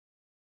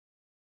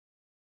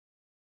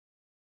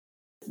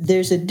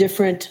There's a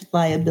different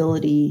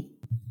liability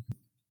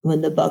when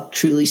the buck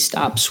truly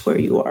stops where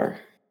you are,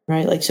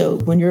 right? Like, so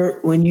when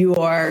you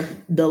are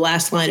the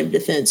last line of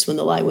defense,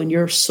 when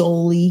you're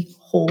solely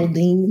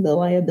holding the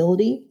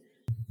liability,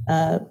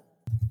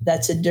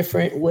 that's a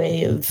different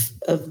way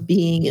of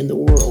being in the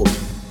world.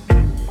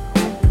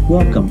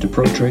 Welcome to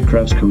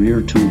ProTradeCraft's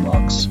Career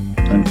Toolbox.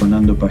 I'm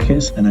Fernando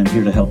Pajes, and I'm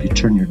here to help you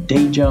turn your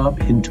day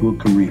job into a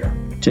career.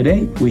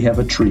 Today, we have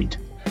a treat.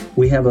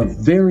 We have a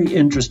very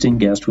interesting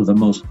guest with a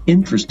most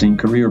interesting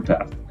career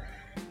path.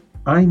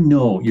 I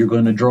know you're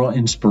going to draw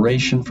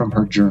inspiration from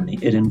her journey.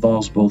 It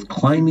involves both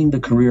climbing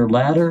the career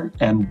ladder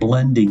and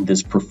blending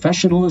this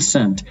professional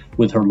ascent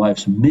with her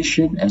life's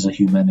mission as a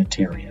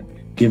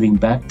humanitarian, giving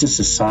back to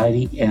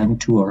society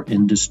and to our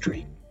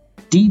industry.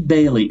 Dee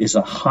Bailey is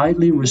a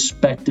highly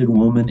respected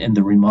woman in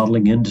the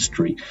remodeling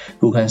industry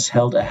who has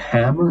held a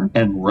hammer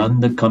and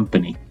run the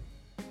company.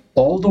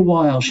 All the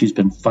while, she's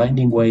been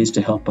finding ways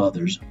to help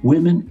others,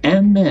 women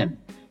and men,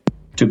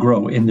 to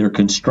grow in their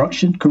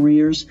construction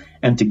careers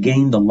and to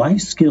gain the life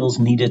skills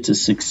needed to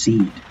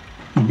succeed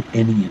in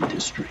any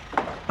industry.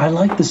 I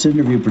like this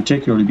interview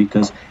particularly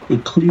because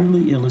it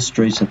clearly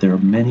illustrates that there are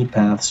many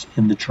paths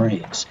in the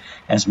trades,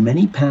 as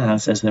many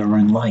paths as there are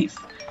in life.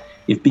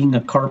 If being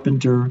a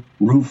carpenter,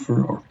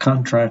 roofer, or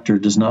contractor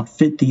does not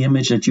fit the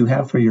image that you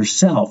have for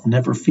yourself,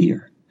 never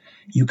fear.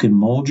 You can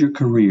mold your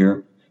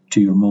career to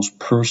your most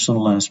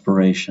personal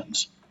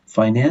aspirations,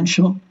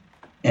 financial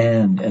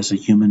and as a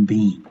human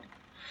being.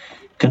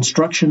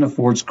 Construction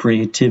affords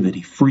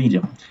creativity,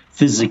 freedom,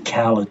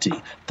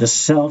 physicality, the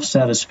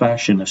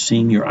self-satisfaction of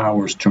seeing your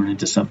hours turn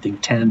into something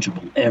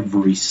tangible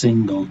every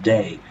single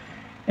day.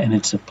 And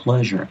it's a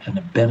pleasure and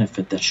a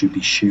benefit that should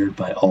be shared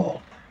by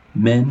all,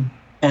 men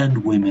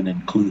and women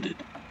included.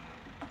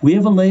 We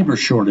have a labor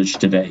shortage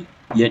today,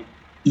 yet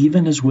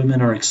even as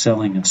women are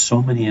excelling in so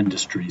many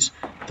industries,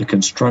 the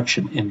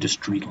construction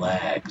industry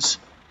lags.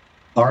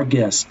 Our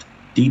guest,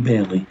 Dee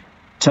Bailey,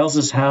 tells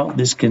us how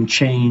this can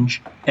change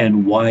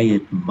and why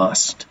it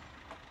must.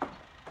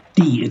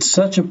 Dee, it's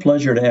such a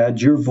pleasure to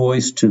add your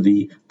voice to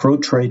the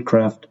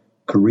ProTradeCraft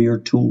Career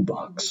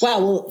Toolbox. Wow,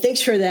 well,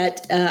 thanks for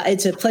that.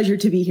 It's a pleasure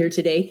to be here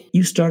today.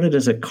 You started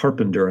as a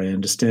carpenter, I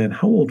understand.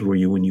 How old were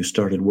you when you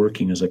started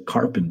working as a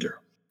carpenter?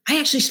 I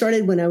actually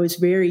started when I was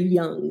very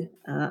young.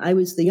 I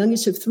was the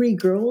youngest of three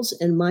girls,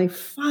 and my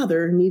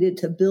father needed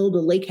to build a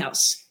lake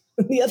house.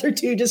 The other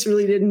two just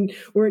really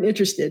weren't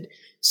interested.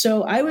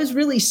 So I was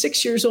really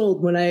 6 years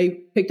old when I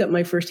picked up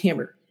my first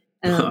hammer.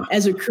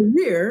 As a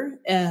career,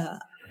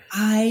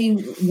 I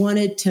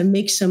wanted to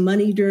make some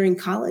money during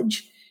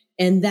college,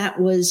 and that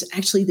was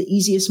actually the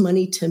easiest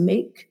money to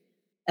make,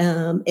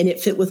 and it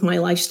fit with my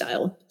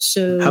lifestyle.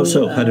 So how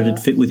so? How did it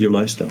fit with your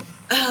lifestyle?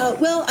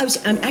 Well,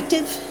 I'm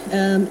active.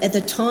 At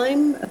the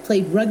time, I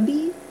played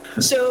rugby.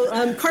 So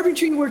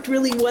carpentry worked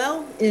really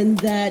well in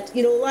that,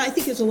 I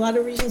think there's a lot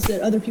of reasons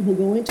that other people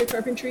go into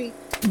carpentry.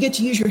 You get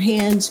to use your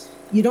hands.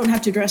 You don't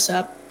have to dress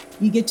up.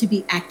 You get to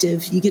be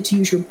active. You get to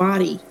use your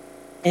body.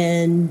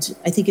 And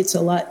I think it's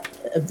a lot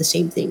of the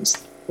same things,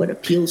 what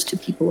appeals to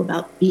people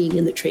about being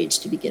in the trades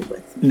to begin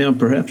with. Now,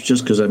 perhaps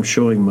just because I'm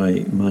showing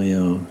my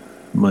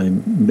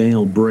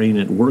male brain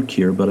at work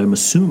here, but I'm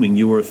assuming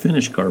you were a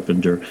Finnish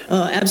carpenter.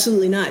 Oh,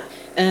 absolutely not.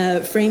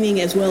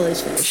 Framing as well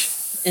as finish.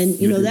 And,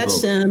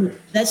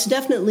 that's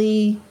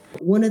definitely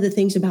one of the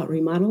things about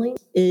remodeling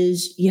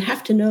is you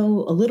have to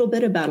know a little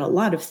bit about a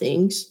lot of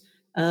things,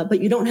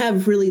 but you don't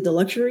have really the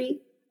luxury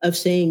of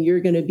saying you're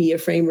going to be a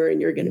framer and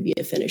you're going to be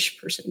a finish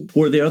person.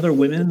 Were there other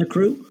women in the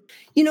crew?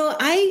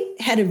 I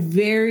had a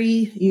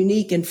very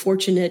unique and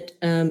fortunate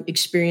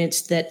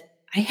experience that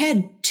I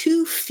had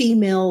two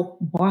female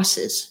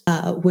bosses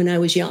when I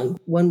was young.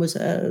 One was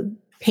a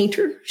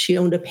painter. She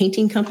owned a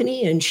painting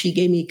company, and she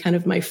gave me kind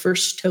of my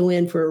first toe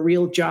in for a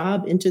real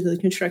job into the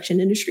construction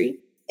industry.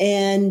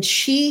 And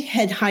she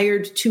had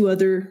hired two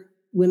other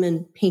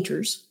women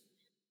painters.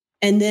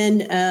 And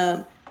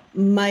then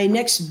my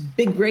next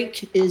big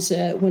break is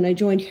when I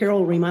joined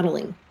Harrell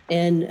Remodeling.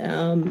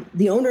 And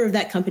the owner of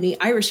that company,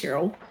 Iris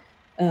Harrell,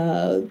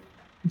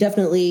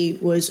 definitely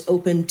was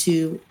open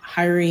to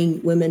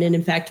hiring women and,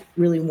 in fact,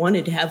 really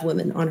wanted to have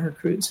women on her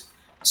crews.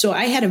 So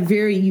I had a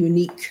very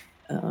unique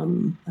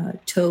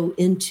toe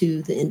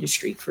into the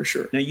industry for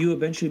sure. Now, you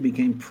eventually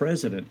became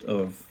president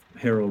of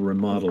Harrell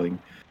Remodeling.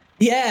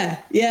 Yeah.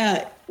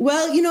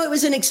 Well, it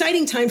was an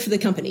exciting time for the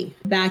company.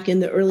 Back in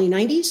the early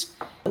 90s,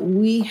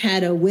 we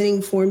had a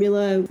winning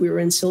formula. We were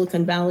in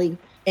Silicon Valley,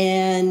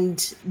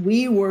 and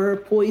we were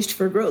poised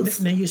for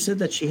growth. Now, you said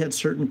that she had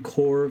certain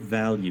core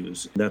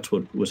values. That's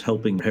what was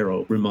helping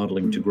Harrell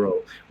Remodeling to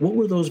grow. What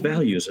were those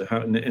values,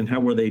 and how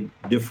were they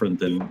different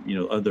than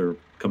other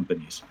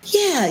companies?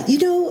 Yeah,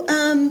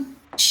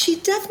 she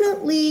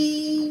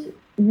definitely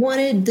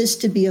wanted this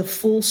to be a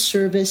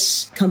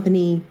full-service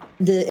company,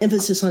 the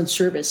emphasis on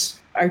service.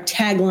 Our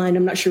tagline,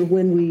 I'm not sure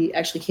when we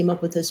actually came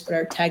up with this, but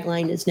our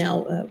tagline is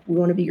now, we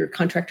want to be your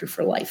contractor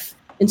for life.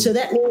 And so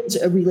that means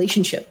a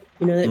relationship.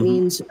 That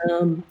means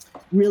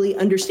really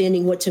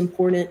understanding what's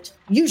important.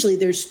 Usually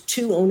there's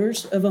two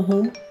owners of a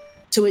home.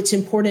 So it's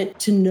important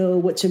to know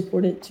what's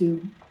important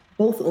to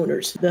both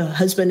owners. The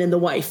husband and the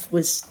wife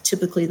was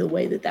typically the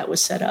way that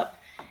was set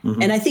up.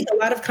 Mm-hmm. And I think a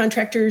lot of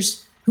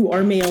contractors who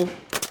are male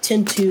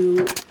tend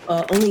to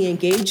only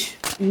engage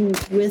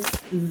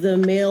with the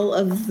male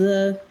of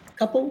the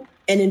couple.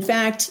 And in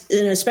fact,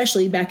 and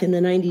especially back in the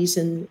 90s,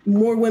 and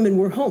more women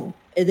were home.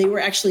 They were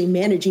actually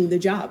managing the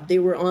job. They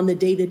were on the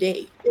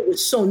day-to-day. It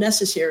was so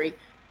necessary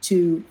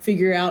to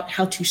figure out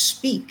how to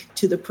speak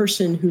to the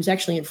person who's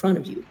actually in front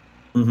of you.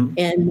 Mm-hmm.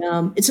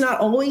 And it's not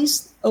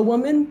always a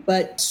woman,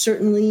 but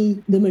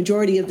certainly the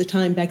majority of the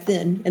time back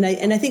then. And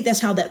I think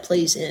that's how that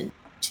plays in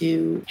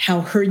to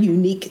how her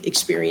unique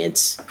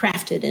experience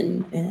crafted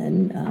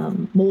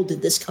and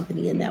molded this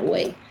company in that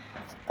way.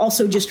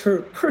 Also, just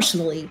her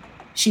personally,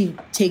 she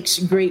takes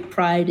great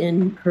pride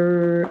in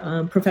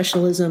her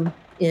professionalism,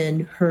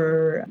 in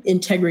her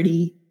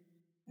integrity.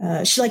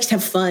 She likes to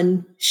have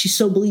fun. She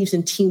so believes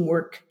in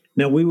teamwork.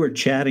 Now, we were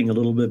chatting a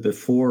little bit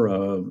before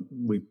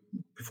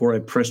I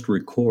pressed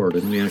record,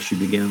 and we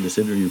actually began this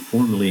interview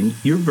formally. And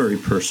you're very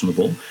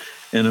personable,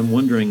 and I'm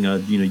wondering,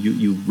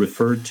 you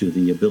referred to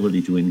the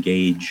ability to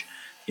engage,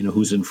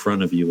 who's in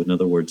front of you. In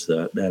other words,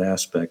 that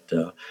aspect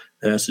that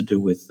has to do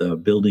with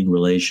building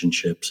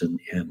relationships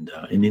and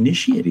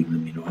initiating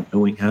them.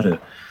 Knowing how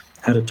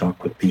to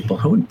talk with people.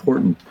 How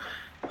important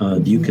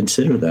do you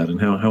consider that, and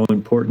how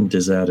important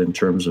is that in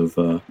terms of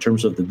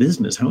the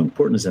business? How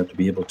important is that to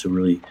be able to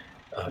really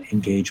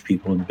engage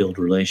people and build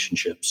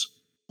relationships?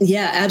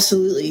 Yeah,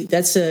 absolutely.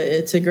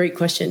 It's a great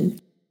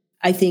question.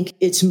 I think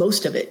it's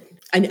most of it.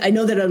 I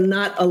know that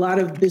not a lot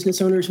of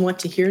business owners want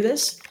to hear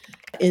this,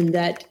 in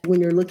that when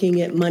you're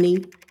looking at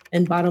money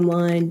and bottom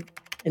line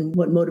and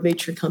what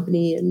motivates your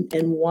company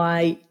and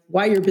why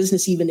your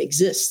business even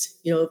exists.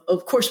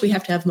 Of course we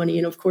have to have money,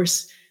 and of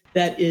course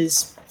that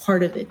is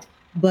part of it.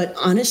 But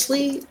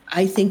honestly,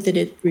 I think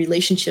that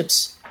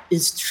relationships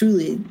is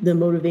truly the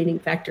motivating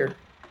factor.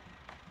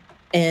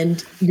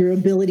 And your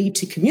ability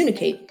to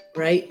communicate,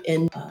 right?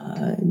 And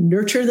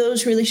nurture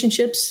those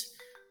relationships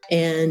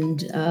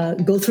and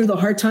go through the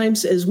hard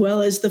times as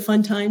well as the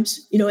fun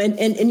times,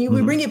 and you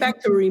would bring it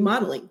back to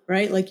remodeling,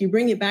 right? Like you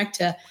bring it back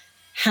to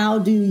how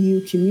do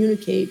you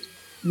communicate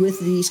with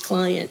these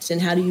clients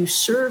and how do you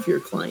serve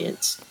your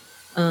clients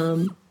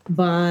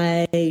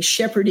by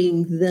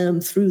shepherding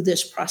them through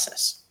this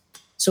process.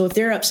 So if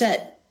they're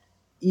upset,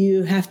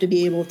 you have to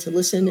be able to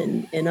listen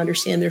and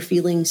understand their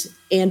feelings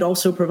and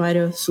also provide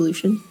a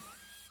solution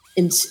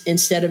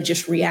instead of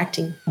just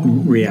reacting.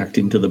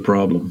 Reacting to the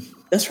problem.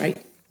 That's right.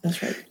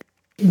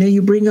 Now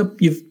you've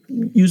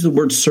used the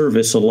word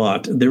service a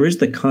lot. There is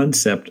the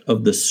concept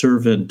of the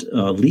servant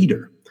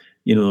leader,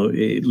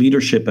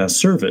 leadership as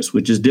service,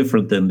 which is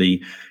different than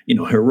the,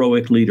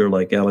 heroic leader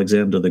like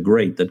Alexander the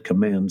Great that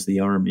commands the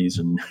armies.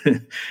 And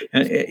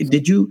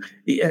did you,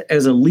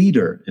 as a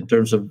leader, in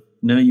terms of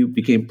now you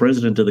became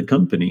president of the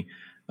company,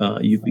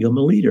 you've become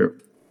a leader.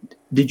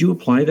 Did you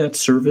apply that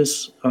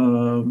service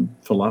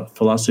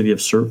philosophy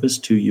of service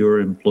to your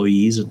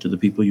employees and to the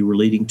people you were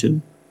leading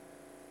to?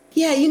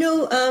 Yeah,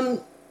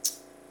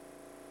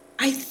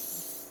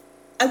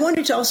 I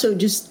wanted to also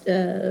just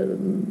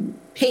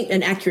paint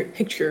an accurate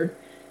picture.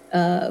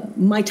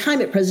 My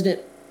time at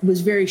President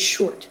was very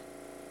short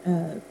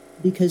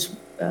because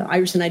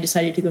Iris and I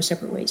decided to go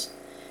separate ways.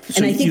 So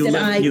and I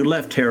think you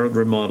left Herald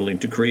Remodeling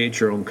to create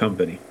your own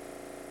company.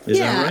 Is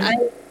that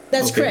right?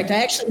 That's correct.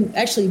 I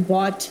actually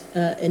bought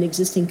an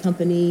existing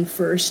company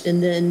first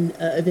and then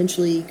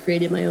eventually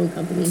created my own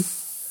company.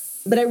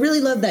 But I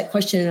really love that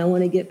question, and I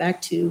want to get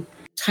back to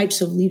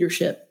types of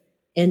leadership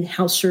and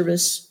how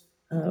service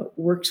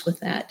works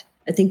with that.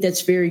 I think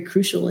that's very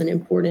crucial and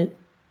important.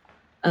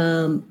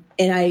 And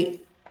I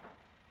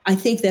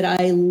think that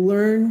I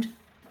learned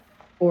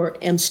or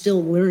am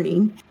still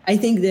learning. I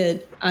think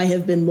that I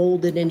have been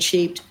molded and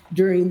shaped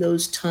during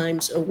those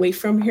times away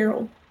from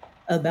Herald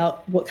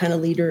about what kind of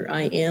leader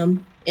I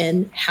am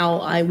and how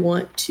I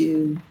want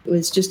to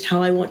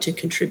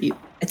contribute.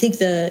 I think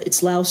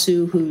it's Lao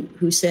Tzu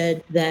who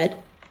said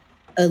that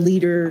a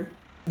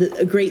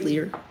great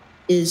leader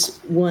is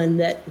one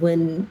that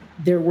when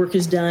their work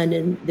is done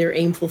and their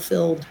aim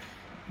fulfilled,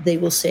 they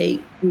will say,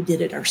 we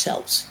did it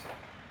ourselves.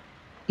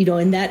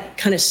 And that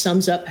kind of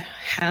sums up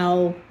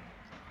how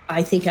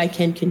I think I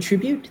can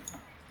contribute.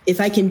 If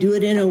I can do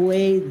it in a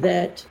way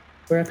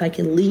or if I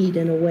can lead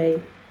in a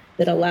way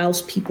that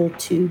allows people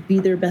to be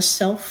their best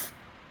self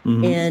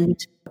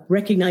and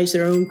recognize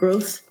their own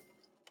growth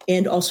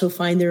and also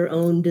find their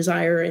own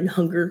desire and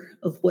hunger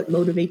of what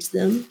motivates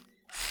them,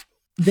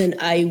 then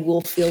I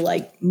will feel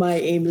like my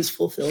aim is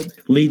fulfilled.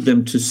 Lead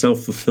them to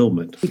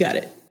self-fulfillment. You got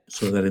it.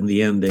 So that in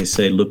the end they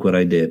say, look what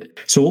I did.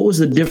 So what was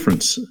the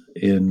difference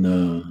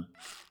in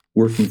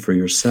working for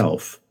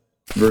yourself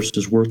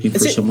versus working for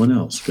someone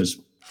else? Because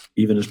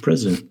even as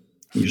president,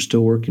 you're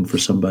still working for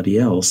somebody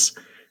else,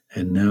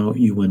 and now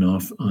you went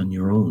off on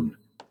your own.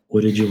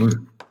 What did you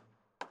learn?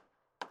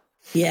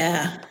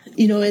 Yeah.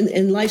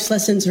 And life's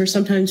lessons are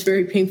sometimes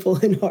very painful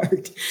and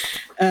hard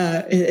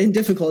and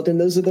difficult. And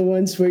those are the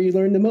ones where you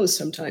learn the most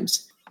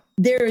sometimes.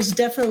 There is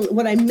definitely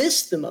what I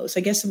missed the most. I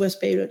guess the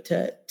best way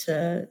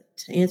to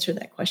answer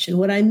that question.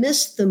 What I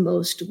missed the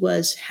most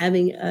was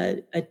having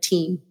a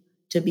team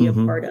to be a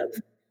part of.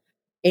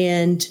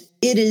 And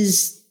it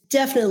is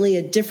definitely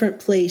a different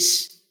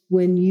place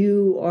when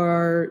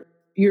you're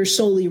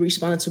solely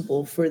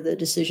responsible for the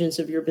decisions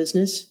of your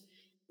business.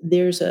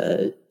 There's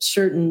a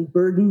certain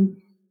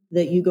burden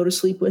that you go to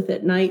sleep with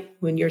at night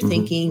when you're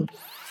thinking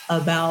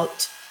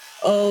about,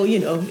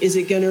 is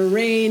it going to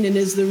rain and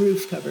is the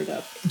roof covered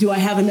up? Do I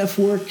have enough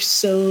work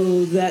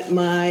so that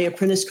my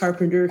apprentice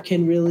carpenter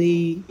can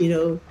really,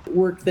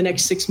 work the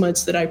next 6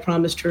 months that I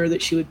promised her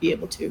that she would be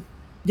able to?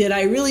 Did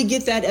I really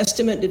get that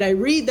estimate? Did I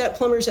read that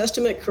plumber's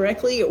estimate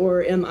correctly?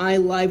 Or am I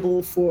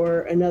liable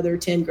for another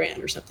 10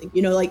 grand or something?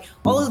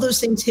 All of those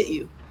things hit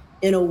you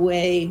in a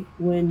way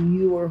when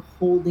you are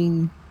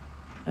holding,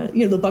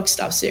 the buck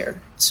stops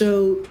there.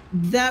 So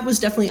that was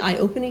definitely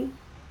eye-opening.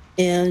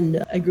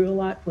 And I grew a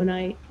lot when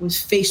I was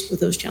faced with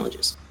those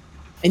challenges.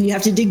 And you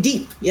have to dig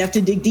deep. You have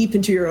to dig deep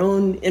into your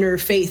own inner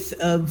faith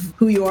of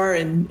who you are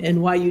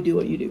and why you do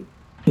what you do.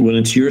 When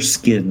it's your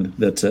skin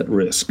that's at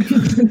risk,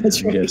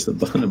 that's right. I guess the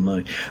bottom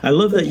line. I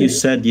love that you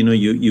said,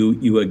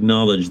 you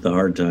acknowledge the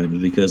hard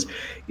times, because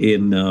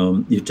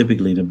you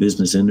typically in a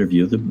business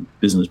interview, the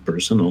business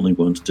person only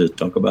wants to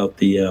talk about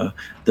the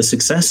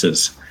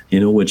successes,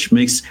 which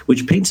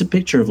paints a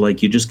picture of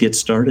like you just get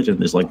started and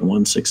there's like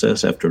one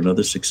success after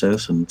another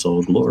success and it's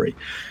all glory.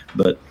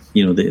 But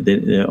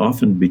they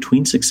often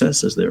between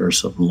successes there are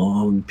some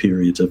long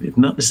periods of, if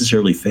not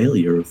necessarily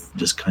failure, of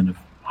just kind of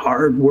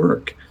hard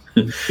work.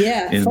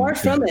 Yeah, far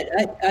from it.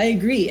 I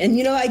agree. And,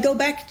 I go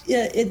back,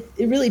 it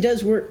really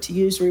does work to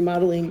use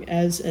remodeling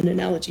as an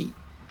analogy.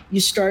 You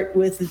start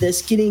with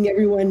this getting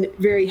everyone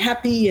very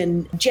happy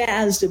and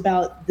jazzed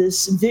about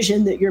this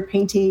vision that you're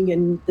painting,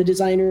 and the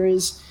designer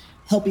is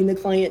helping the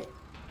client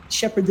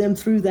shepherd them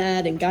through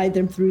that and guide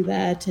them through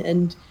that.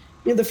 And,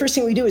 the first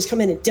thing we do is come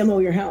in and demo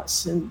your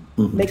house and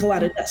make a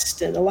lot of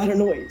dust and a lot of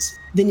noise.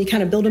 Then you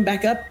kind of build them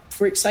back up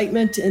for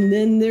excitement. And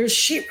then there's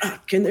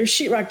sheetrock and there's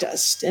sheetrock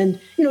dust. And,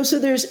 so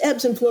there's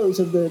ebbs and flows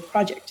of the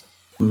project.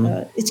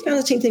 It's kind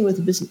of the same thing with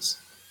a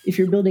business. If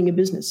you're building a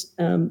business,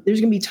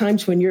 there's going to be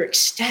times when you're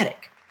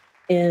ecstatic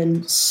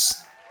and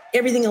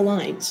everything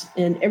aligns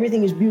and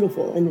everything is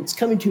beautiful and it's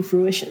coming to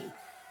fruition.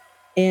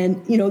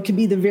 And, it could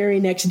be the very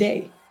next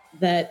day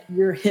that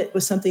you're hit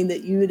with something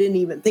that you didn't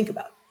even think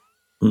about.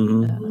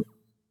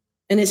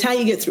 And it's how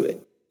you get through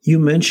it. You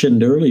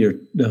mentioned earlier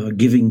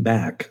giving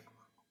back,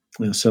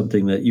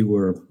 something that you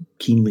were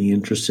keenly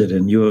interested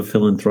in. You have a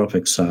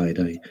philanthropic side.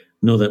 I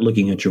know that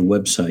looking at your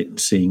website and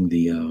seeing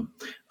the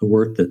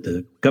work that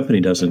the company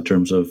does in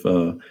terms of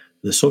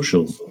the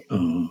social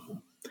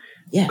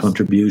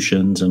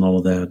contributions and all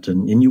of that.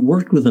 And you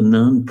worked with a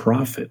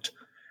nonprofit.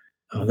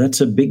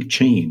 That's a big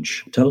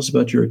change. Tell us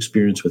about your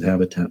experience with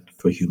Habitat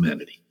for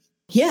Humanity.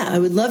 Yeah, I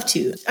would love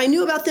to. I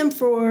knew about them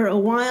for a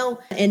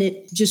while, and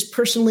it just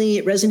personally,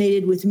 it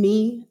resonated with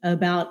me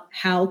about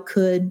how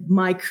could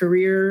my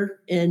career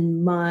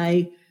and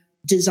my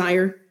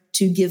desire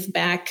to give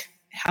back,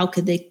 how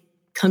could they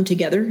come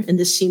together? And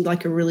this seemed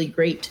like a really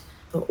great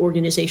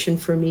organization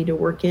for me to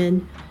work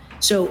in.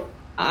 So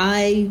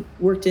I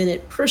worked in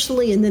it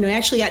personally, and then I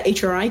actually got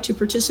HRI to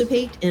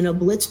participate in a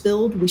Blitz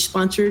build. We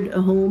sponsored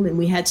a home, and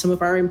we had some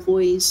of our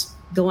employees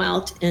go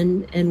out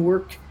and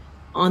work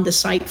on the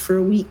site for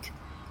a week.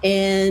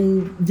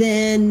 And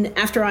then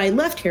after I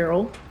left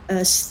Harrell,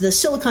 the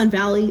Silicon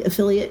Valley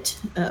affiliate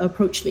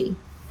approached me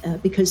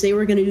because they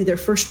were going to do their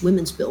first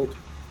women's build.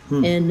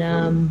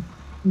 And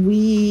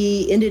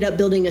we ended up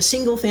building a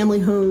single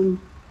family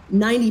home,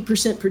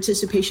 90%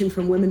 participation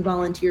from women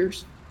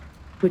volunteers,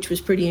 which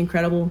was pretty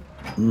incredible.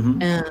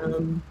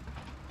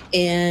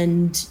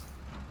 And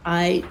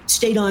I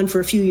stayed on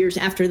for a few years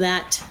after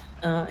that,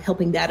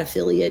 helping that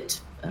affiliate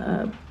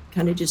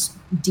kind of just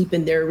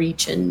deepen their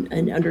reach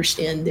and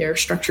understand their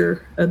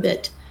structure a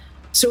bit.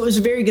 So it was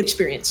a very good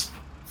experience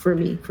for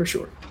me, for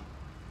sure.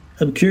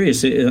 I'm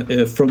curious,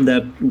 from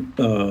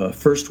that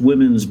first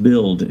women's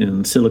build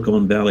in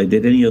Silicon Valley,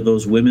 did any of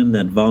those women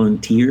that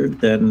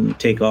volunteered then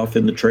take off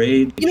in the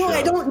trade?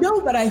 I don't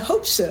know, but I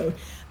hope so.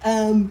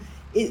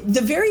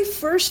 The very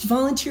first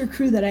volunteer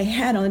crew that I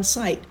had on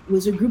site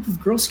was a group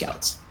of Girl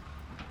Scouts.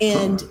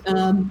 And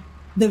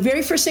the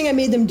very first thing I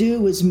made them do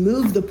was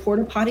move the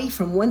porta potty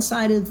from one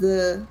side of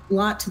the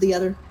lot to the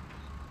other.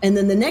 And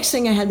then the next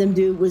thing I had them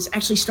do was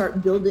actually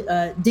start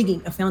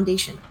digging a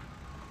foundation.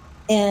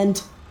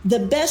 And the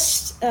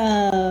best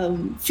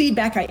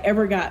feedback I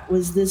ever got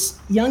was this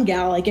young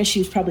gal, I guess she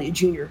was probably a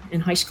junior in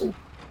high school.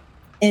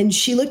 And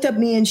she looked up at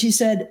me and she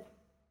said,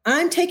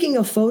 "I'm taking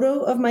a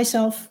photo of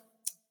myself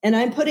and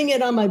I'm putting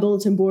it on my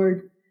bulletin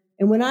board.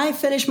 And when I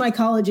finish my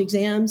college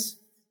exams,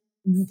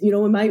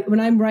 when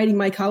I'm writing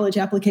my college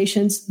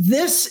applications,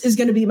 this is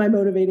going to be my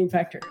motivating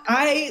factor.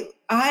 I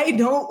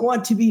don't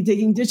want to be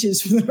digging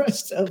ditches for the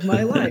rest of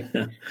my life."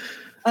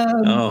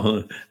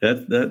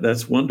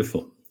 That's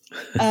wonderful.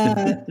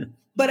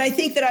 But I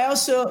think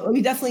that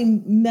we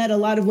definitely met a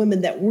lot of women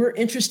that were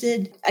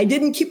interested. I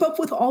didn't keep up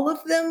with all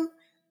of them.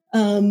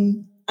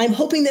 I'm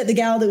hoping that the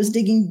gal that was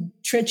digging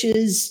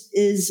trenches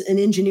is an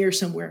engineer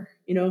somewhere.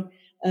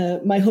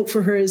 My hope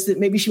for her is that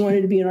maybe she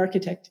wanted to be an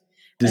architect.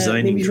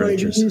 Designing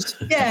trenches.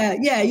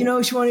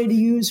 She wanted to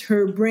use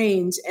her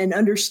brains and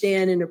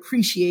understand and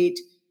appreciate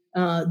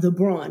the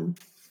brawn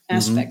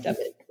aspect of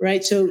it,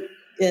 right? So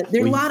there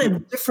are a lot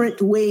of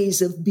different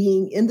ways of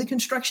being in the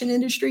construction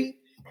industry,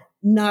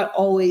 not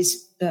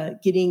always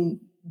getting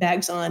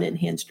bags on and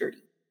hands dirty.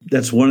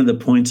 That's one of the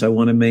points I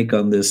want to make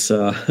on this.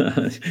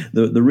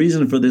 The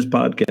reason for this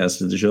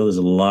podcast is to show there's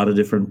a lot of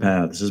different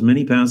paths. As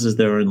many paths as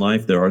there are in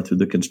life, there are through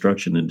the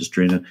construction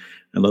industry. And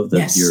I love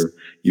that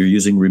you're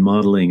using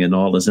remodeling and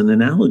all as an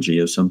analogy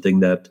of something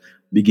that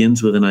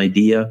begins with an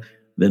idea,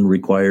 then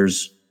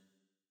requires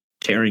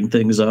tearing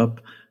things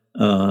up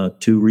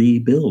to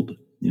rebuild.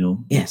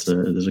 Yes.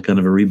 There's a kind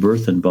of a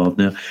rebirth involved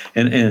now,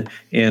 and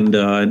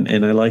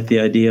I like the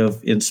idea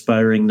of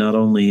inspiring not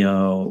only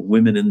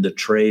women in the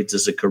trades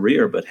as a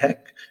career, but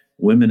heck,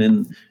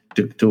 women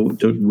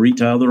to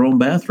retile their own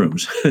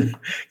bathrooms,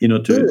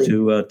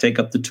 to take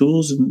up the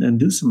tools and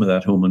do some of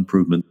that home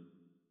improvement.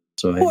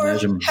 So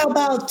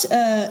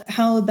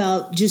how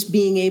about just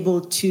being able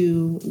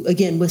to,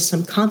 again, with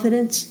some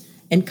confidence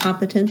and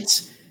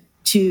competence,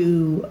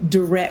 to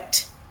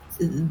direct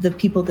the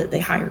people that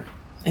they hire.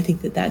 I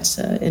think that's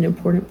an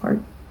important part.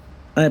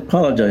 I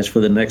apologize for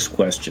the next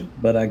question,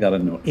 but I got to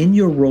know, in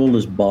your role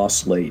as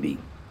boss lady,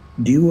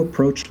 do you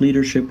approach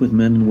leadership with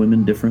men and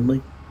women differently?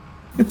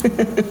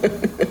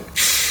 That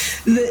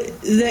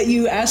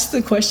you ask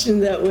the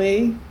question that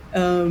way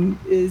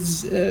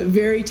is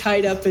very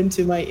tied up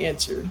into my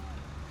answer.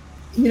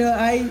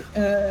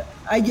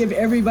 I give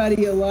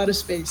everybody a lot of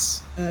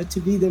space to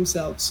be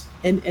themselves,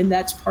 and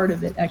that's part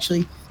of it.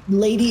 Actually,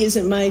 lady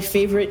isn't my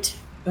favorite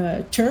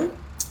term.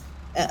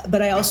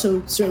 But I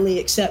also certainly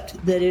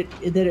accept that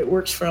it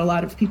works for a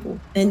lot of people.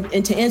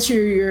 And to answer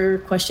your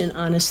question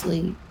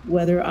honestly,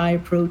 whether I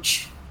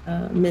approach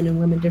men and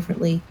women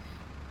differently,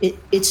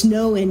 it's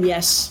no and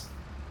yes.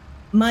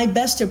 My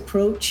best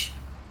approach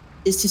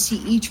is to see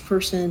each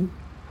person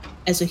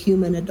as a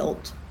human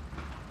adult,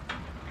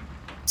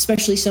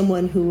 especially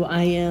someone who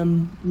I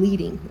am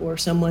leading or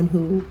someone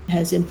who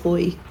has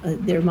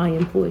they're my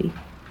employee.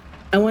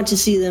 I want to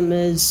see them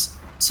as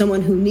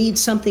someone who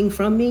needs something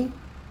from me.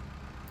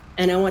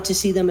 And I want to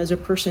see them as a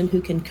person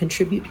who can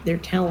contribute their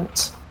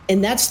talents.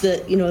 And that's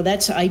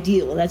that's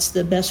ideal. That's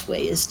the best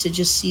way, is to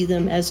just see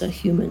them as a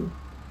human.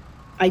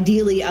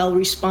 Ideally, I'll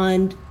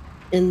respond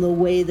in the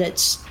way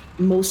that's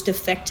most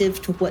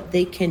effective to what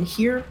they can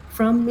hear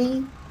from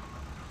me.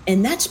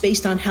 And that's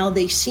based on how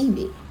they see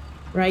me,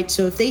 right?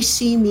 So if they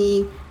see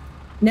me,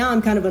 now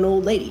I'm kind of an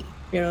old lady.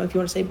 If you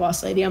want to say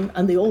boss lady,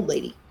 I'm the old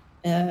lady.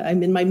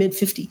 I'm in my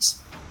mid-50s.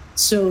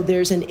 So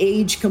there's an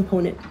age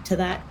component to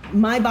that.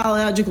 My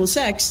biological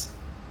sex,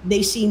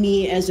 they see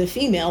me as a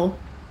female.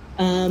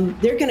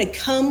 They're going to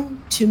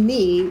come to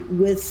me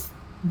with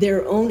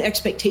their own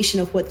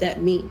expectation of what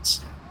that means,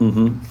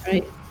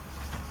 right?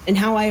 And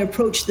how I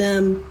approach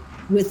them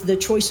with the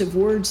choice of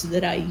words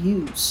that I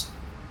use.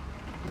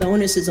 The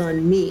onus is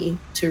on me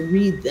to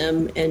read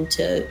them and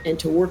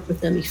to work with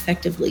them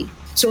effectively.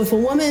 So if a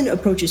woman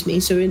approaches me,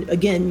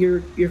 again,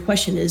 your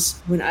question is,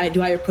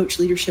 do I approach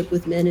leadership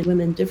with men and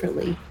women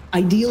differently?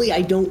 Ideally,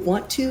 I don't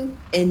want to.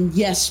 And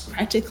yes,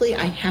 practically,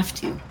 I have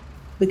to,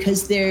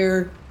 because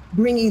they're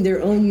bringing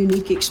their own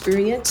unique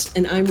experience,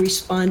 and I'm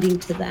responding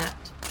to that.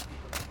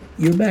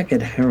 You're back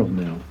at Harold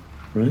now,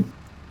 right?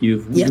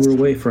 Yes. You were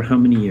away for how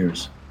many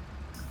years?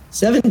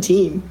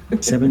 17.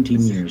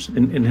 17 years.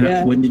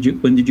 And when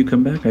did you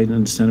come back? I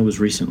understand it was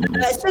recently.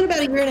 It's been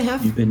about a year and a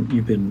half.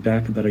 You've been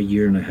back about a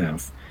year and a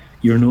half.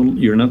 You're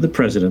not the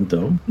president,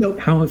 though. Nope.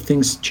 How have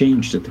things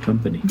changed at the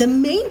company? The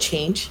main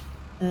change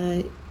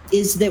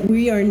is that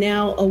we are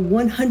now a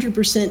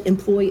 100%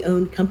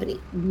 employee-owned company.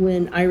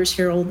 When Iris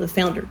Harrell, the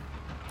founder,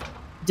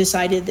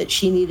 decided that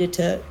she needed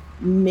to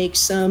make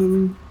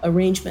some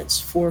arrangements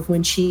for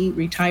when she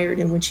retired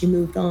and when she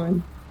moved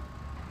on,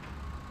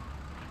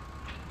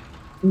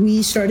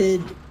 we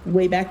started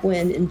way back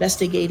when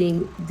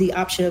investigating the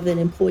option of an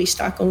employee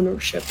stock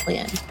ownership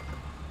plan.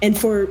 And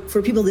for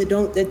people that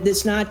don't,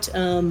 it's not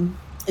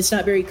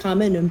very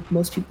common, and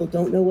most people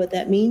don't know what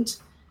that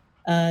means.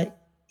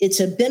 It's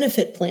a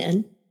benefit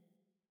plan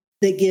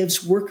that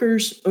gives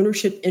workers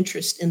ownership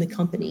interest in the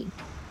company.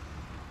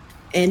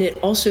 And it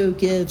also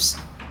gives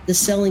the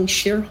selling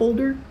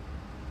shareholder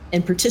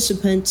and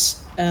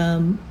participants,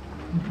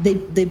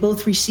 they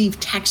both receive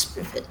tax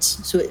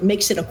benefits. So it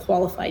makes it a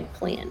qualified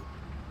plan.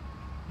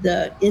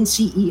 The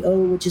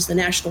NCEO, which is the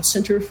National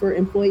Center for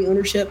Employee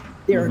Ownership,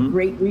 they're a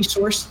great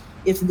resource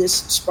if this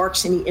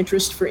sparks any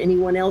interest for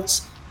anyone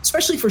else,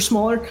 especially for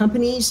smaller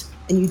companies,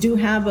 and you do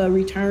have a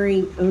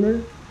retiring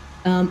owner.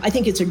 I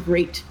think it's a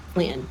great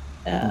plan.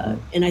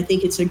 And I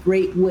think it's a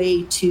great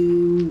way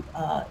to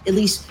at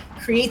least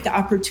create the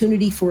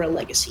opportunity for a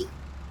legacy.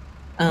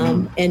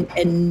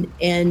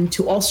 And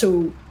to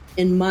also,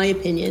 in my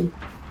opinion,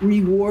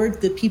 reward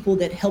the people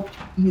that helped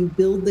you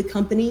build the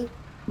company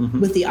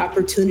with the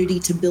opportunity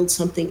to build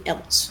something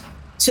else.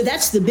 So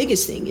that's the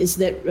biggest thing, is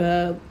that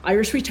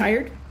Iris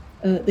retired.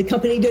 The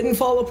company didn't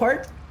fall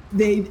apart.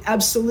 They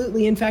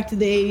absolutely, in fact,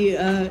 they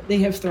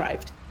have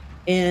thrived.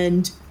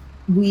 And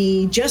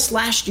we just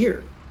last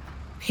year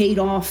paid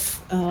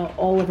off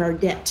all of our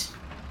debt.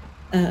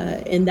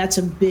 And that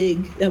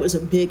was a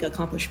big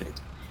accomplishment.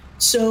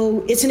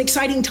 So it's an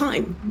exciting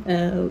time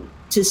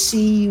to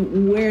see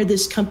where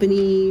this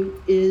company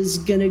is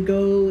going to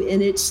go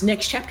in its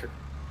next chapter.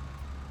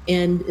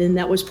 And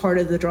that was part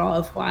of the draw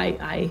of why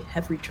I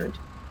have returned.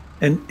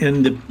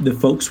 And the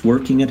folks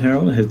working at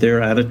Harold, has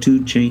their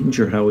attitude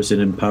changed, or how has it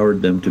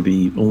empowered them to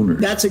be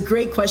owners? That's a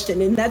great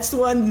question. And that's the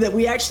one that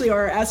we actually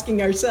are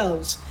asking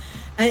ourselves.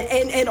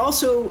 And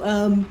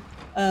also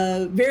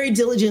very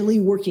diligently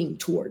working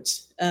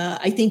towards.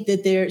 I think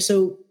that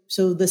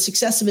so the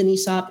success of an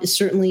ESOP is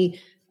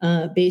certainly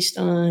based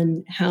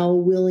on how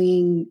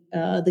willing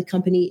the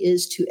company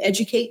is to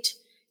educate.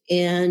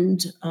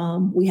 And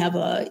we have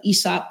a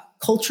ESOP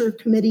culture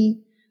committee.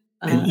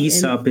 And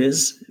ESOP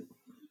is?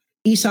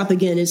 ESOP,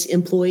 again, is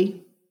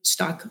Employee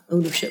Stock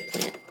Ownership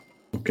Plan.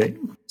 Okay.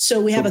 So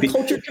we have a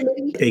culture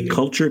committee. A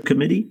culture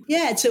committee?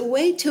 Yeah, it's a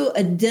way to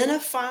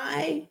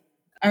identify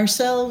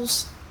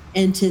ourselves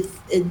and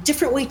a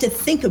different way to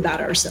think about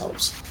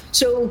ourselves.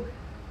 So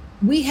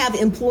we have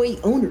employee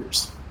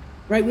owners,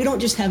 right? We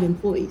don't just have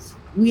employees.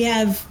 We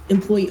have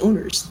employee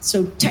owners.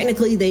 So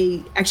technically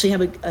they actually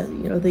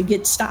have they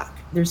get stock.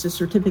 There's a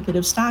certificate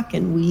of stock,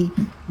 and we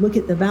look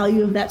at the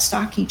value of that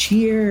stock each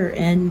year.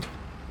 And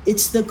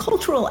it's the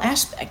cultural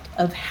aspect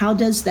of how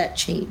does that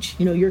change?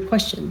 Your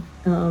question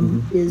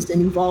is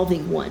an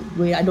evolving one.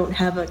 I don't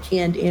have a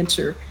canned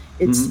answer.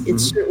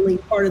 It's certainly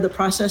part of the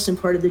process and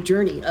part of the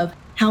journey of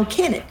how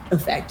can it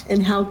affect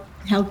and how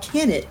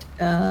can it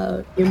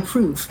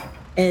improve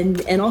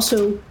and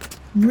also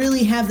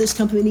really have this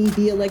company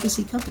be a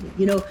legacy company.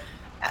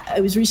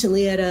 I was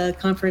recently at a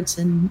conference,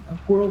 and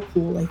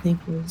Whirlpool, I think,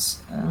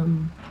 was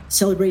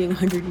celebrating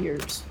 100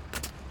 years.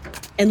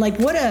 And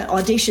what an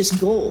audacious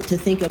goal to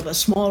think of a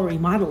small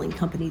remodeling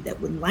company that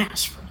would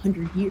last for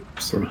 100 years.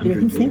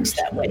 Who thinks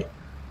that way,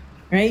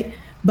 right?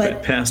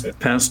 But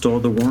passed all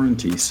the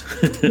warranties.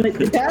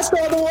 But passed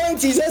all the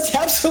warranties. That's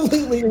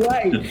absolutely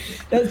right.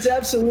 That's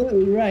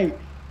absolutely right.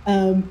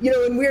 And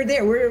we're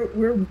there.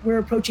 We're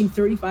approaching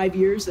 35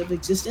 years of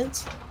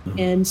existence,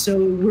 and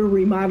so we're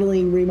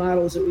remodeling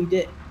remodels that we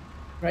did,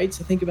 right?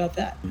 So think about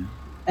that.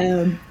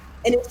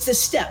 And it's the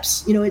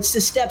steps. It's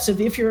the steps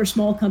of, if you're a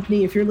small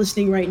company, if you're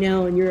listening right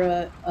now and you're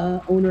a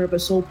owner of a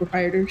sole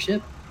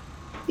proprietorship,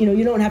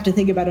 you don't have to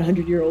think about a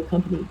 100-year-old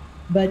company.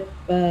 But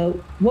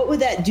what would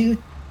that do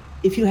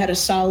if you had a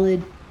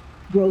solid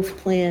growth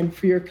plan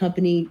for your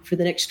company for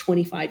the next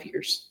 25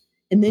 years?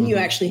 And then you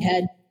actually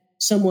had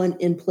someone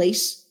in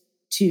place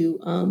to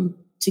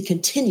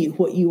continue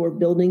what you are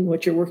building,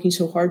 what you're working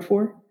so hard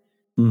for.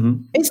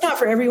 It's not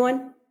for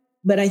everyone,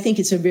 but I think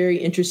it's a very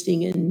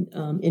interesting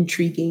and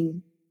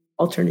intriguing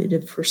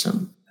alternative for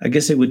some. I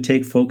guess it would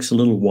take folks a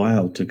little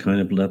while to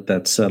kind of let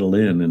that settle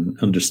in and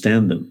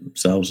understand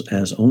themselves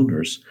as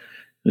owners,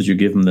 as you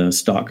give them the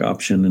stock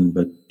option,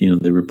 but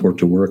they report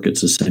to work.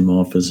 It's the same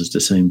office, it's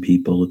the same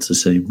people, it's the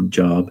same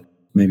job.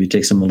 Maybe it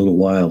takes them a little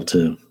while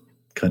to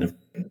kind of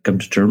come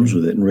to terms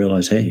with it and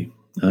realize, hey,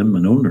 I'm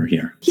an owner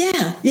here.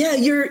 Yeah,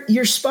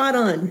 you're spot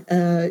on.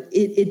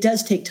 It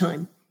does take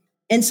time,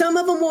 and some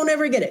of them won't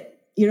ever get it.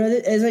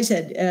 As I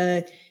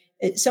said,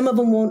 some of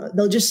them won't.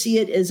 They'll just see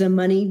it as a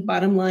money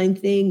bottom line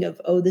thing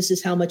of, oh, this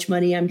is how much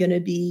money I'm going to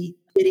be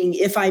getting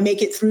if I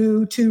make it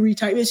through to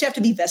retirement. You have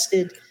to be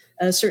vested.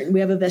 We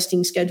have a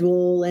vesting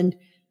schedule, and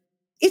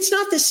it's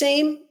not the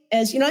same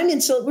as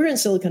we're in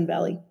Silicon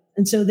Valley,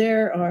 and so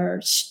there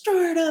are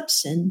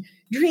startups and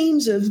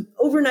dreams of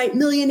overnight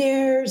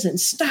millionaires and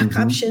stock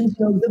options.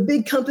 The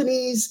big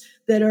companies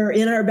that are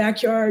in our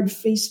backyard,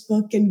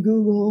 Facebook and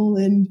Google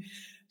and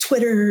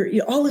Twitter.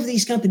 All of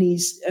these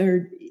companies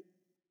are.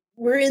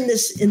 We're in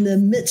the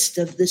midst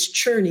of this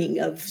churning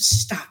of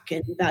stock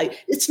and value.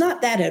 It's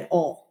not that at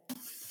all.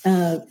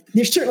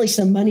 There's certainly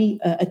some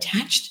money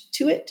attached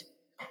to it.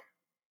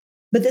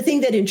 But the thing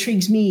that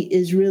intrigues me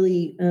is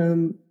really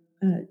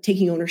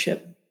taking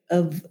ownership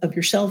of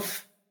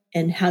yourself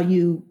and how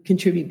you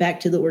contribute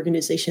back to the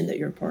organization that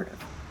you're a part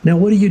of. Now,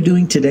 what are you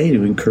doing today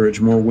to encourage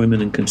more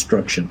women in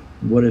construction?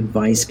 What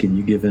advice can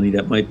you give any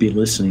that might be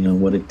listening on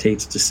what it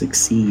takes to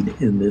succeed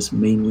in this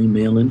mainly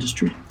male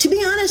industry? To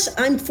be honest,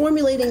 I'm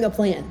formulating a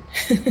plan.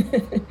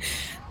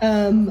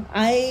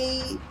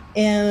 I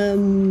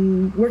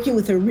am working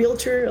with a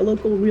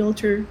local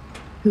realtor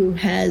who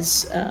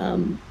has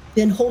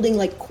been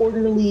holding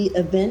quarterly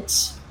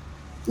events.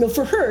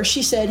 For her,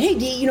 she said, hey,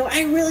 Dee,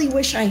 I really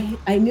wish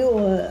I knew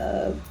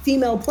a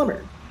female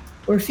plumber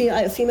or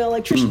a female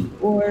electrician,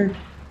 or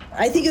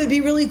I think it would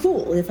be really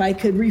cool if I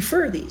could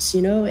refer these,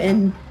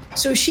 and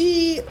so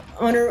she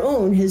on her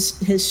own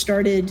has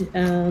started,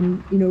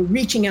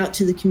 reaching out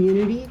to the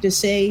community to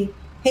say,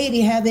 hey, do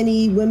you have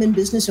any women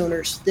business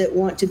owners that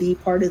want to be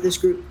part of this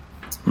group?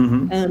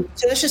 So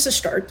that's just a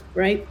start,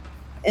 right?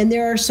 And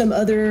there are some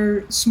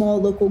other small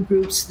local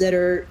groups that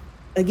are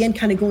again,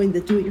 kind of going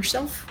the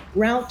do-it-yourself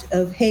route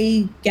of,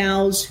 hey,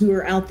 gals who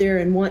are out there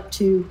and want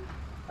to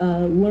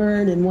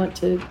learn and want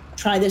to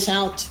try this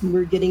out,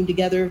 we're getting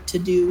together to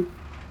do,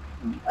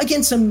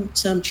 again,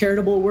 some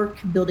charitable work,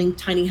 building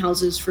tiny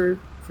houses for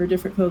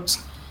different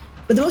folks.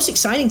 But the most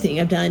exciting thing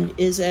I've done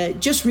is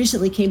just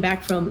recently came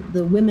back from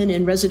the Women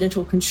in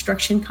Residential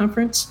Construction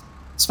Conference,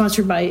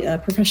 sponsored by a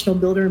professional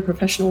builder and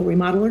professional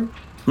remodeler.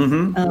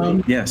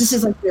 Yes. This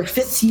is like their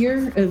 5th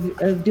year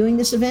of doing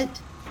this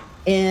event.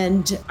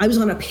 And I was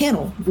on a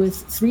panel with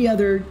 3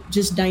 other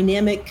just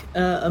dynamic,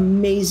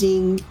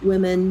 amazing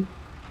women.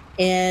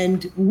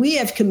 And we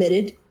have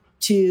committed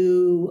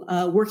to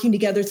working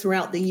together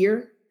throughout the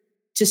year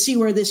to see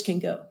where this can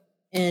go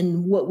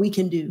and what we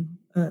can do,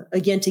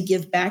 again, to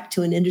give back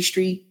to an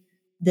industry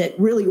that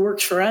really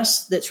works for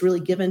us, that's really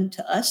given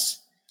to us.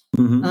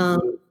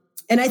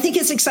 And I think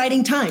it's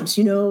exciting times.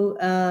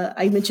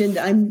 I mentioned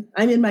I'm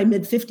in my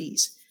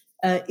mid-50s.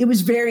 It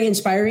was very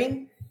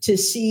inspiring to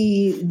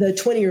see the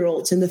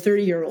 20-year-olds and the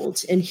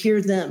 30-year-olds and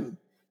hear them.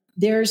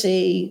 There's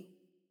a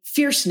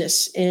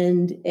fierceness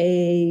and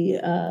a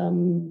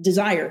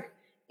desire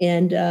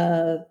and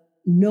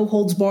no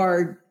holds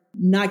barred,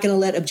 not going to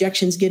let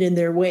objections get in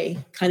their way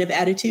kind of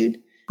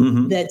attitude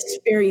that's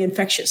very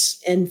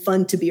infectious and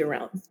fun to be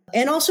around.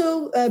 And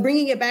also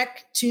bringing it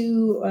back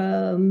to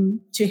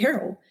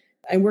Harrell.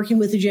 I'm working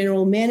with the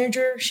general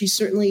manager. She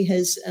certainly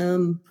has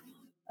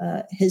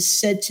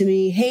said to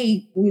me,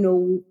 hey,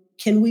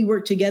 can we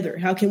work together?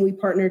 How can we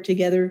partner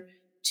together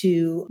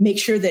to make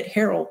sure that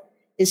Harrell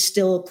is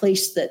still a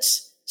place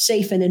that's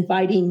safe and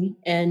inviting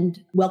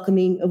and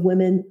welcoming of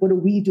women? What are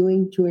we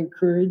doing to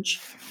encourage,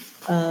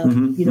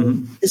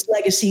 this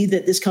legacy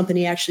that this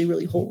company actually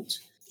really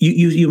holds?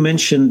 You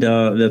mentioned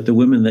that the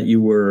women that you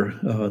were,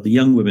 the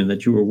young women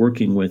that you were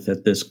working with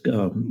at this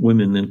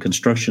Women in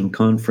Construction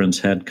conference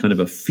had kind of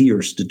a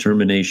fierce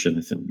determination.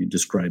 I think you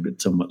described it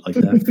somewhat like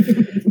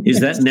that. Is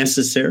that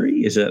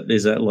necessary? Is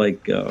that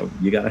like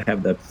you got to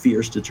have that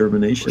fierce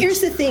determination?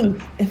 Here's the thing,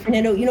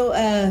 Fernando.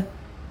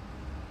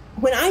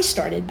 When I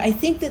started, I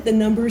think that the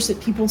numbers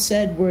that people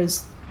said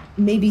was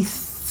maybe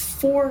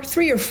 3 or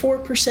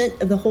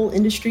 4% of the whole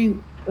industry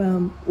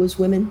was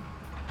women.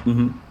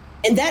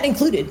 And that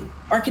included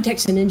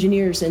architects and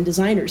engineers and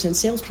designers and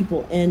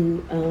salespeople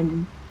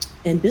and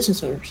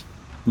business owners.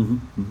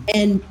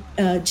 And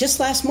just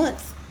last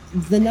month,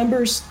 the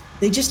numbers,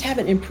 they just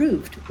haven't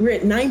improved. We're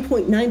at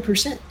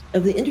 9.9%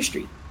 of the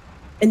industry.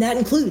 And that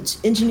includes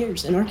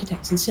engineers and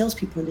architects and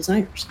salespeople and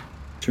designers.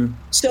 Sure.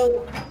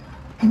 So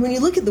when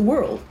you look at the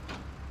world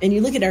and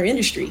you look at our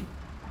industry,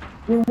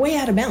 we're way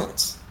out of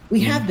balance. We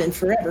have been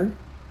forever.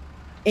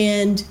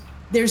 And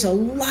there's a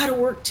lot of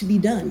work to be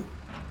done.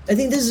 I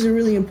think this is a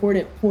really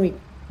important point.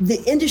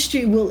 The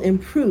industry will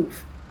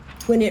improve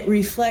when it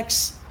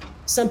reflects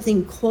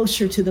something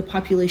closer to the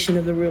population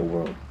of the real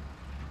world.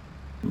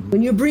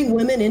 When you bring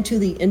women into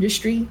the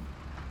industry,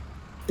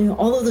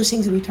 all of those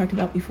things that we talked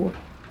about before,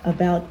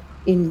 about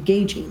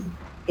engaging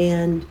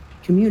and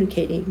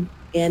communicating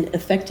and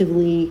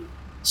effectively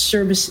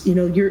service,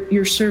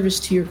 your service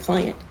to your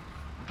client,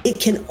 it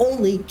can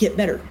only get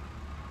better.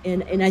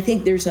 And I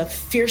think there's a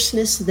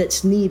fierceness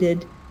that's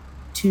needed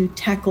to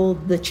tackle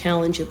the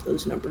challenge of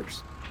those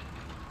numbers.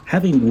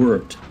 Having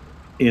worked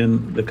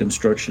in the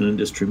construction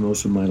industry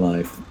most of my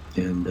life,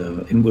 and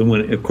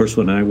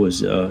when I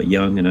was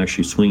young and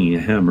actually swinging a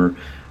hammer,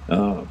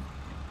 I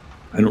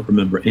don't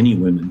remember any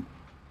women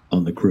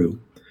on the crew.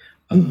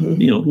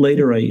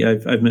 Later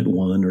I've met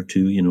one or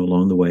two,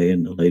 along the way,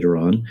 and later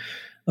on.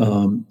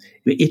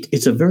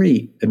 It's a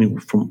very,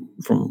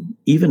 from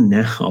even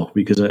now,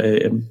 because I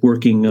am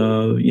working,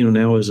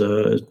 now as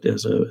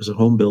a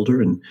home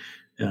builder, and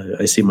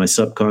I see my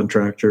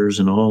subcontractors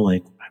and all,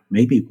 like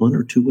maybe 1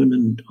 or 2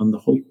 women on the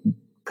whole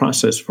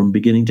process from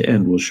beginning to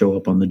end will show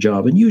up on the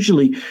job, and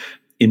usually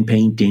in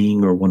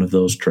painting or one of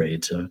those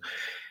trades.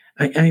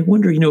 I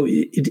wonder,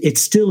 it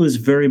still is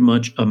very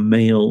much a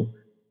male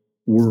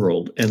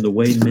world, and the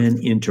way men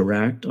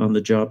interact on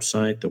the job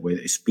site, the way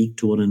they speak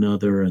to one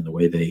another, and the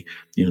way they,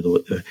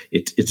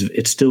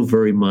 it's still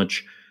very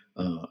much,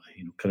 kind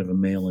of a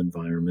male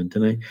environment.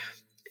 And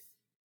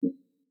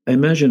I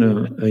imagine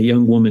a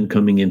young woman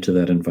coming into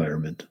that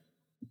environment,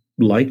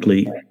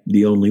 likely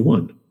the only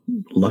one.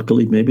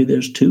 Luckily, maybe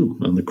there's 2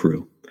 on the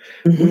crew.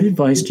 What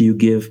advice do you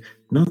give,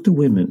 not the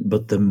women,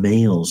 but the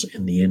males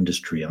in the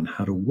industry, on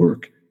how to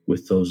work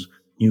with those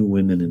new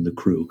women in the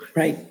crew?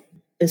 Right.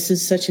 This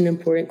is such an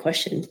important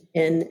question.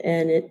 And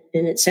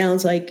it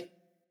sounds like,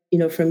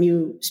 from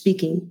you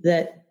speaking,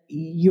 that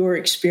your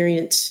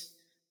experience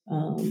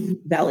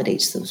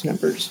validates those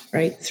numbers,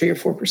 right? 3 or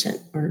 4%,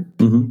 or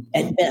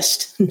at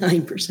best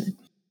 9%.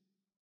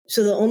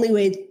 So the only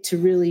way to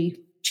really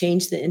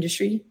change the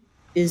industry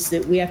is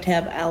that we have to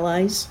have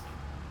allies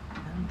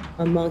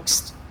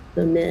amongst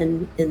the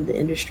men in the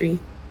industry.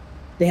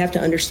 They have to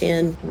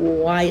understand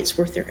why it's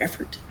worth their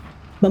effort.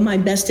 But my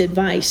best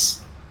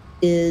advice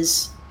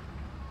is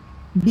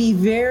be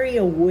very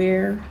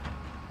aware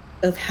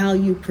of how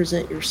you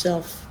present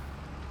yourself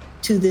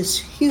to this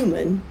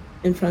human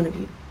in front of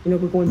you. We're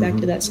going back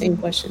to that same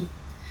question.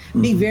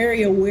 Be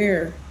very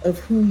aware of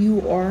who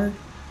you are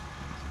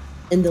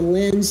and the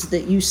lens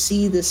that you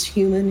see this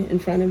human in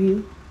front of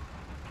you.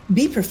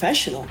 Be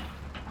professional.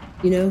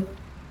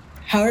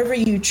 However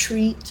you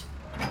treat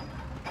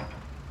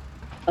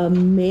a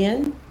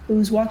man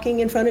who's walking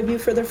in front of you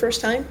for the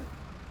first time.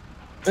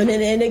 And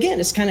again,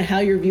 it's kind of how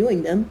you're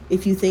viewing them.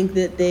 If you think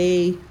that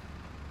they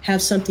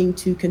have something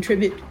to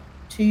contribute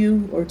to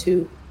you or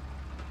to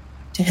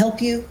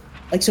help you,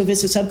 like, so if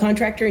it's a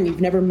subcontractor and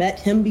you've never met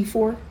him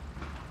before,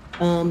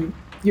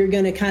 you're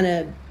going to kind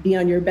of be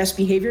on your best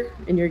behavior,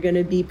 and you're going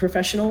to be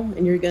professional,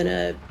 and you're going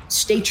to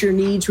state your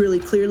needs really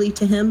clearly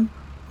to him.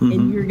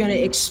 And you're going to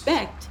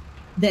expect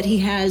that he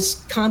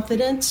has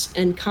confidence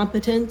and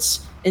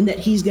competence, and that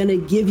he's going to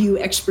give you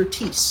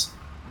expertise,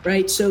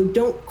 right? So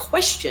don't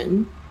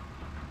question.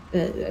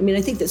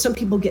 I think that some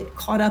people get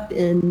caught up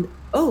in,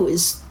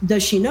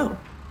 does she know?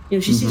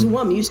 She sees a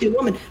woman, you see a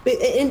woman. But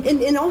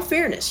in all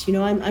fairness,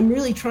 I'm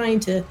really trying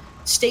to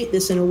state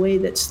this in a way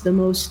that's the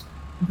most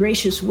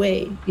gracious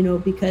way,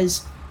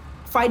 because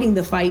fighting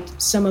the fight,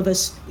 some of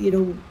us,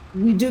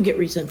 we do get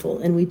resentful,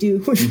 and we're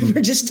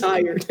just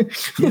tired.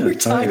 Yeah, we're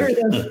tired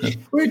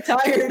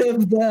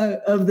of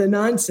the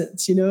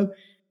nonsense,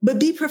 But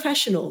be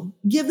professional.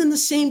 Give them the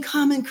same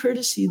common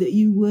courtesy that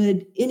you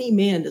would any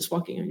man that's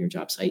walking on your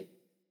job site.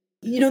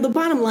 The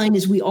bottom line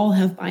is we all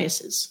have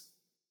biases.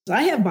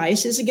 I have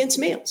biases against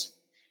males.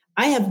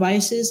 I have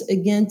biases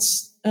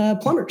against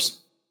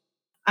plumbers.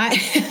 I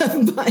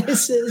have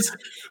biases,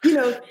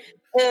 and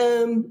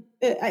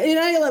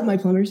I love my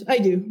plumbers. I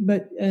do.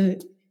 But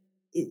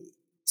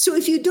so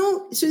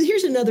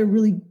here's another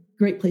really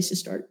great place to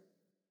start.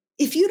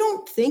 If you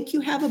don't think you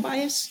have a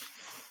bias,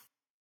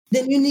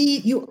 then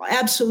you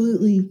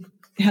absolutely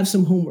have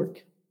some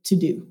homework to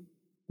do,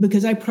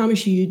 because I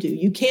promise you do.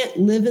 You can't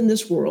live in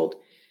this world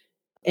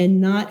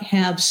and not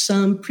have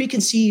some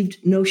preconceived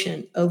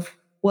notion of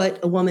what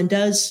a woman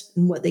does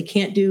and what they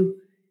can't do,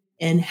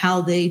 and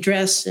how they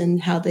dress and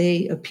how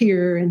they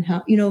appear, and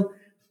how,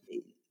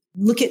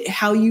 look at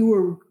how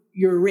you're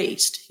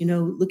raised,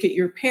 look at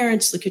your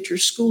parents, look at your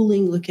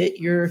schooling, look at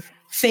your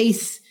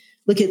faith,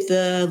 look at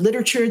the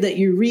literature that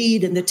you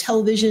read and the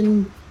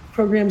television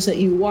programs that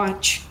you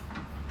watch,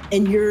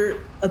 and your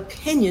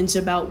opinions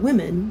about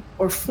women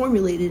are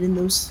formulated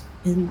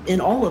in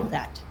all of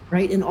that,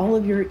 right? In all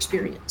of your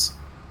experience.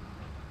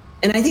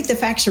 And I think the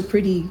facts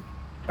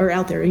are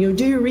out there.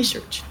 Do your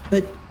research.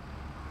 But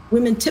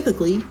women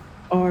typically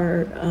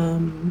are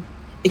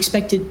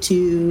expected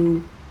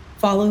to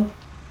follow.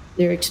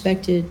 They're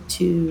expected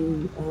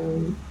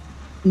to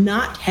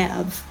not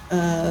have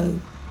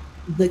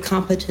the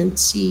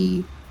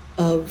competency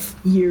of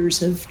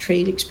years of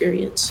trade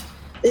experience.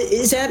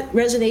 Is that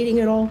resonating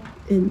at all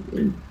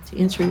in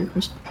answering your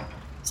question?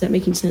 Is that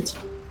making sense?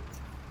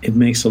 It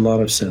makes a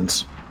lot of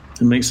sense.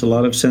 It makes a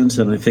lot of sense,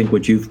 and I think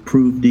what you've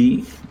proved,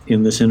 Dee,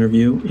 in this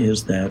interview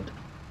is that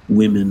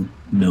women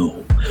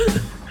know.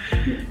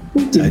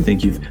 I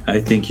think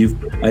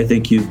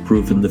you've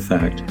proven the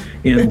fact,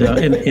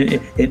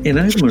 and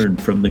I've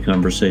learned from the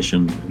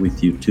conversation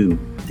with you too,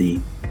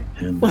 Dee,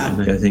 and, wow.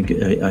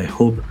 And I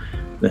hope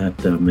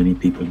that many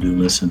people do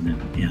listen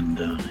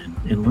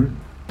and learn.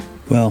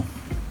 Well,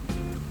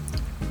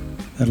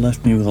 that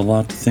left me with a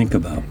lot to think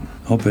about.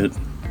 Hope it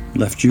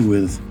left you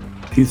with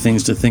a few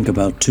things to think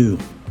about too.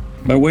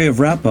 By way of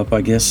wrap-up,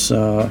 I guess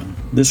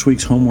this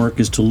week's homework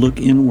is to look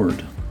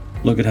inward.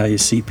 Look at how you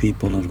see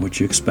people and what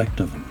you expect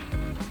of them.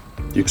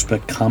 Do you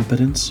expect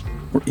competence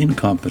or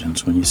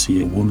incompetence when you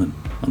see a woman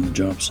on the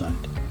job site?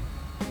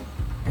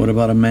 What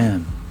about a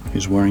man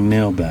who's wearing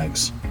nail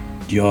bags?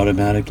 Do you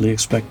automatically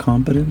expect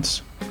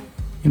competence?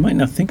 You might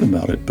not think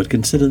about it, but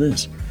consider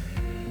this.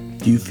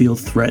 Do you feel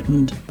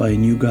threatened by a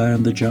new guy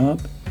on the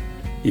job?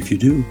 If you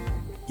do,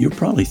 you're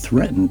probably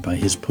threatened by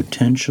his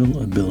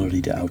potential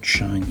ability to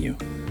outshine you.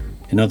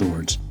 In other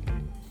words,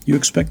 you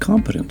expect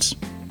competence.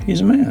 He's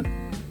a man.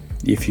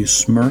 If you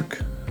smirk,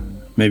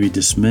 maybe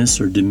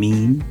dismiss or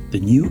demean the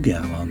new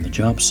gal on the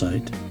job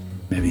site,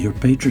 maybe you're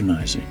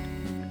patronizing.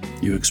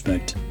 You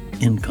expect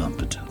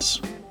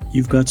incompetence.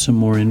 You've got some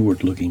more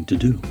inward looking to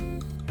do.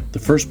 The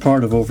first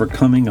part of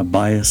overcoming a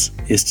bias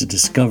is to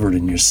discover it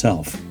in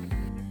yourself.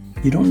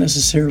 You don't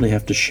necessarily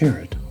have to share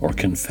it or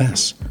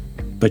confess,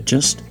 but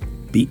just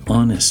be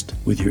honest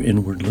with your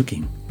inward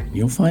looking.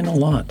 You'll find a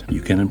lot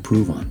you can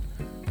improve on.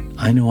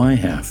 I know I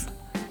have,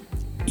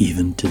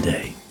 even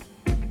today.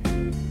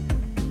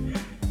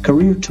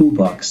 Career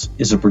Toolbox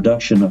is a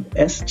production of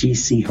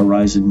SGC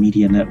Horizon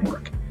Media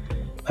Network.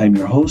 I'm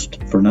your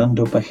host,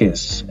 Fernando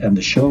Pajes, and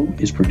the show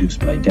is produced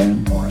by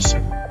Dan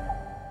Morrison.